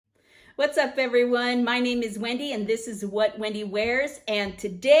What's up, everyone? My name is Wendy and this is What Wendy Wears, and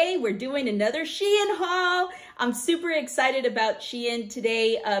today we're doing another Shein haul. I'm super excited about Shein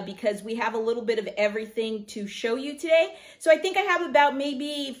today because we have a little bit of everything to show you today. So I think I have about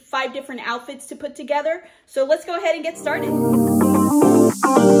maybe 5 different outfits to put together. So let's go ahead and get started.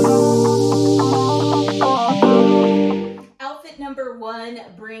 Outfit number 1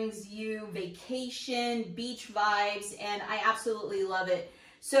 brings you vacation, beach vibes, and I absolutely love it.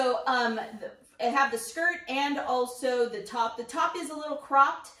 So I have the skirt and also the top. The top is a little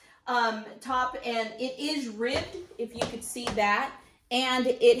cropped top, and it is ribbed, if you could see that. And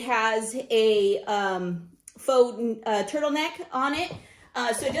it has a faux turtleneck on it,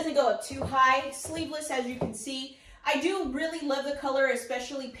 so it doesn't go up too high. Sleeveless, as you can see. I do really love the color,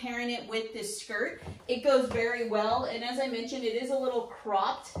 especially pairing it with this skirt. It goes very well, and as I mentioned, it is a little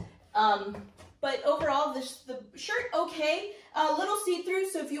cropped. But overall, the shirt, okay, a little see-through.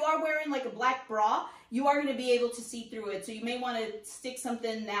 So if you are wearing like a black bra, you are going to be able to see through it. So you may want to stick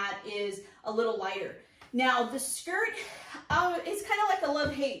something that is a little lighter. Now the skirt, it's kind of like a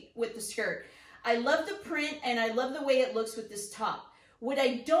love-hate with the skirt. I love the print and I love the way it looks with this top. What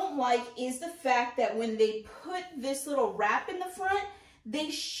I don't like is the fact that when they put this little wrap in the front,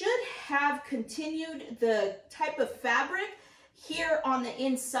 they should have continued the type of fabric here on the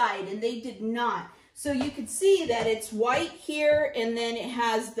inside, and they did not. So you could see that it's white here and then it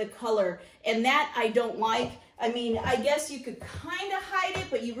has the color, and that I don't like. I mean, I guess you could kind of hide it,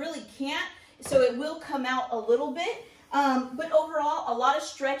 but you really can't. So it will come out a little bit. But overall, a lot of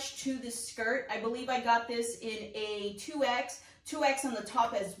stretch to the skirt. I believe I got this in a 2X on the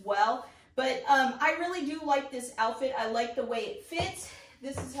top as well. But I really do like this outfit. I like the way it fits.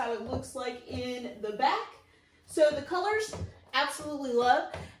 This is how it looks like in the back. So the colors, absolutely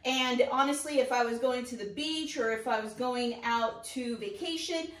love. And honestly, if I was going to the beach or if I was going out to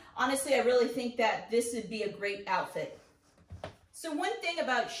vacation, honestly, I really think that this would be a great outfit. So one thing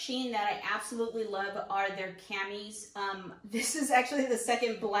about Shein that I absolutely love are their camis. This is actually the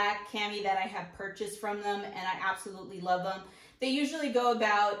second black cami that I have purchased from them, and I absolutely love them. They usually go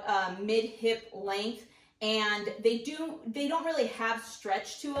about mid-hip length, and they don't really have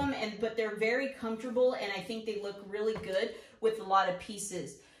stretch to them, but they're very comfortable, and I think they look really good with a lot of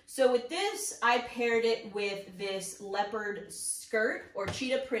pieces. So with this, I paired it with this leopard skirt or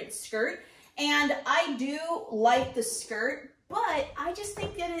cheetah print skirt, and I do like the skirt, but I just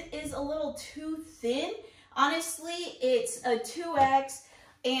think that it is a little too thin. Honestly, it's a 2X,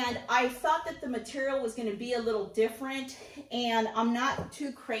 and I thought that the material was going to be a little different, and I'm not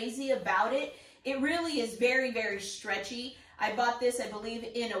too crazy about it. It really is very, very stretchy. I bought this, I believe,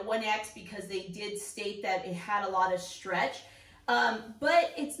 in a 1X because they did state that it had a lot of stretch.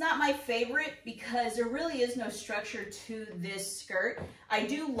 But it's not my favorite because there really is no structure to this skirt. I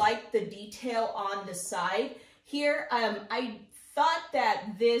do like the detail on the side here. I thought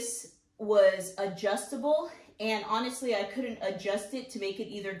that this was adjustable, and honestly, I couldn't adjust it to make it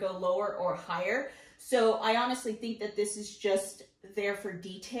either go lower or higher. So I honestly think that this is just there for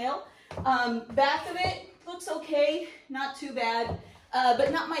detail. Back of it looks okay, not too bad,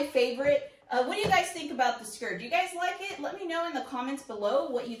 but not my favorite. What do you guys think about the skirt? Do you guys like it? Let me know in the comments below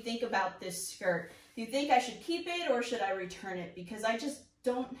what you think about this skirt. Do you think I should keep it or should I return it? Because I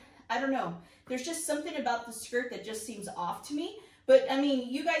don't know. There's just something about the skirt that just seems off to me. But I mean,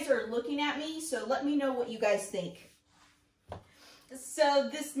 you guys are looking at me, so let me know what you guys think. So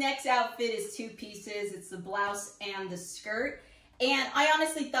this next outfit is 2 pieces. It's the blouse and the skirt. And I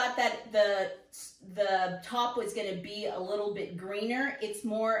honestly thought that the top was going to be a little bit greener. It's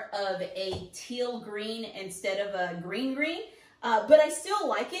more of a teal green instead of a green. But I still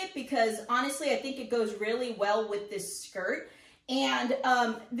like it because honestly, I think it goes really well with this skirt. And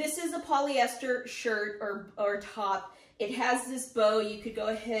this is a polyester shirt or top. It has this bow. You could go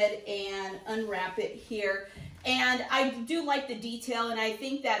ahead and unwrap it here. And I do like the detail, and I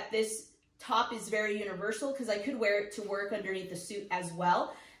think that this top is very universal because I could wear it to work underneath the suit as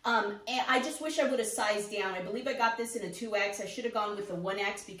well. And I just wish I would have sized down. I believe I got this in a 2X. I should have gone with a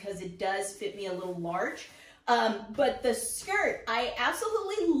 1X because it does fit me a little large. But the skirt, I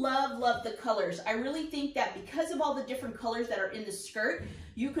absolutely love the colors. I really think that because of all the different colors that are in the skirt,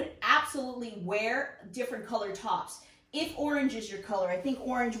 you could absolutely wear different color tops. If orange is your color, I think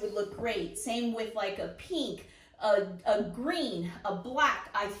orange would look great. Same with like a pink, a green, a black.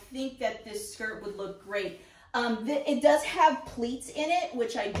 I think that this skirt would look great. It does have pleats in it,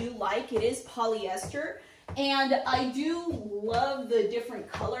 which I do like. It is polyester, and I do love the different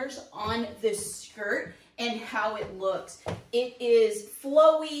colors on this skirt and how it looks. It is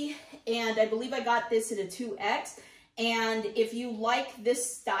flowy, and I believe I got this in a 2X. And if you like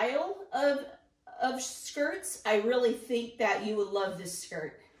this style of skirts, I really think that you would love this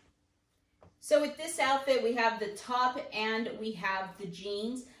skirt. So with this outfit, we have the top and we have the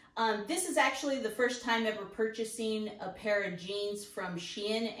jeans. This is actually the first time ever purchasing a pair of jeans from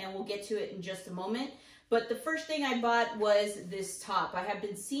Shein, and we'll get to it in just a moment. But the first thing I bought was this top. I have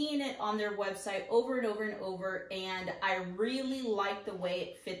been seeing it on their website over and over and over, and I really like the way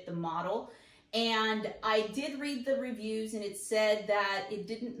it fit the model. And I did read the reviews, and it said that it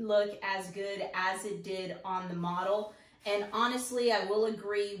didn't look as good as it did on the model. And honestly, I will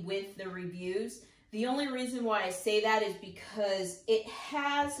agree with the reviews. The only reason why I say that is because it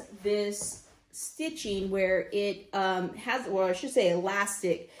has this stitching where it has, well, I should say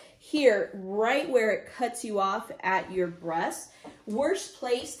elastic here, right where it cuts you off at your breast. Worst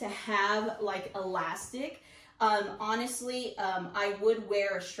place to have like elastic. Honestly, I would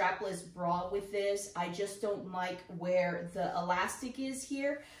wear a strapless bra with this. I just don't like where the elastic is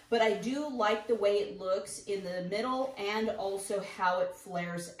here, but I do like the way it looks in the middle and also how it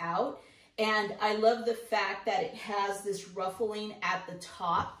flares out. And I love the fact that it has this ruffling at the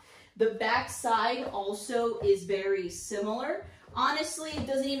top. The back side also is very similar. Honestly, it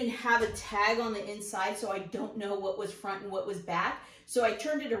doesn't even have a tag on the inside, so I don't know what was front and what was back. So I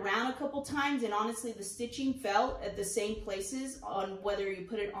turned it around a couple times, and honestly, the stitching fell at the same places on whether you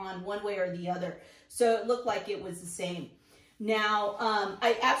put it on one way or the other. So it looked like it was the same. Now,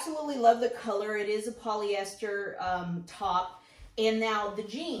 I absolutely love the color. It is a polyester top. And now the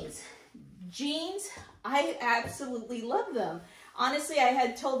jeans. Jeans, I absolutely love them. Honestly, I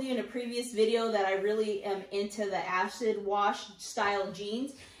had told you in a previous video that I really am into the acid wash style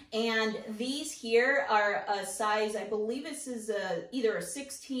jeans. And these here are a size, I believe this is either a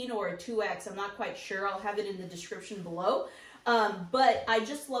 16 or a 2X. I'm not quite sure. I'll have it in the description below. But I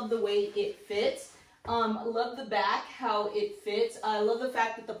just love the way it fits. I love the back, how it fits. I love the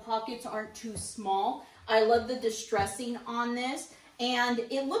fact that the pockets aren't too small. I love the distressing on this. And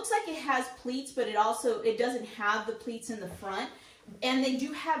it looks like it has pleats, but it doesn't have the pleats in the front. And they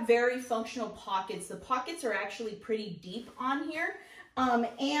do have very functional pockets. The pockets are actually pretty deep on here.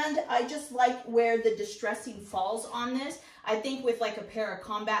 And I just like where the distressing falls on this. I think with like a pair of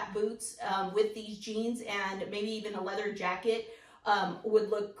combat boots with these jeans and maybe even a leather jacket would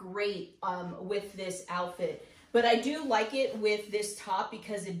look great with this outfit. But I do like it with this top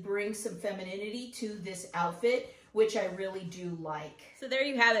because it brings some femininity to this outfit, which I really do like. So there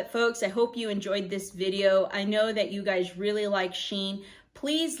you have it, folks. I hope you enjoyed this video. I know that you guys really like Shein.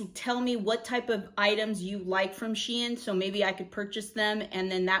 Please tell me what type of items you like from Shein, so maybe I could purchase them,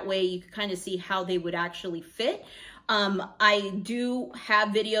 and then that way you can kind of see how they would actually fit. I do have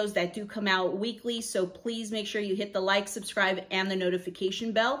videos that do come out weekly, so please make sure you hit the like, subscribe, and the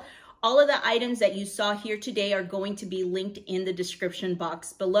notification bell. All of the items that you saw here today are going to be linked in the description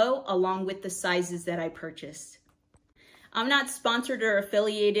box below, along with the sizes that I purchased. I'm not sponsored or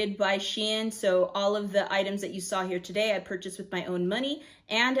affiliated by Shein, so all of the items that you saw here today I purchased with my own money,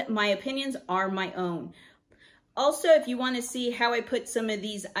 and my opinions are my own. Also, if you want to see how I put some of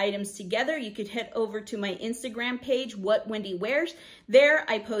these items together, you could head over to my Instagram page, WhatWendyWears. There,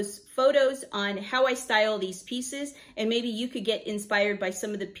 I post photos on how I style these pieces, and maybe you could get inspired by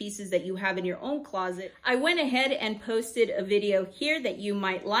some of the pieces that you have in your own closet. I went ahead and posted a video here that you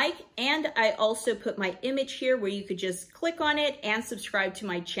might like, and I also put my image here where you could just click on it and subscribe to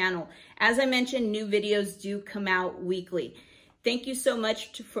my channel. As I mentioned, new videos do come out weekly. Thank you so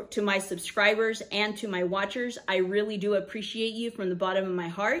much to my subscribers and to my watchers. I really do appreciate you from the bottom of my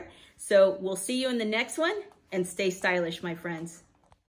heart. So we'll see you in the next one, and stay stylish, my friends.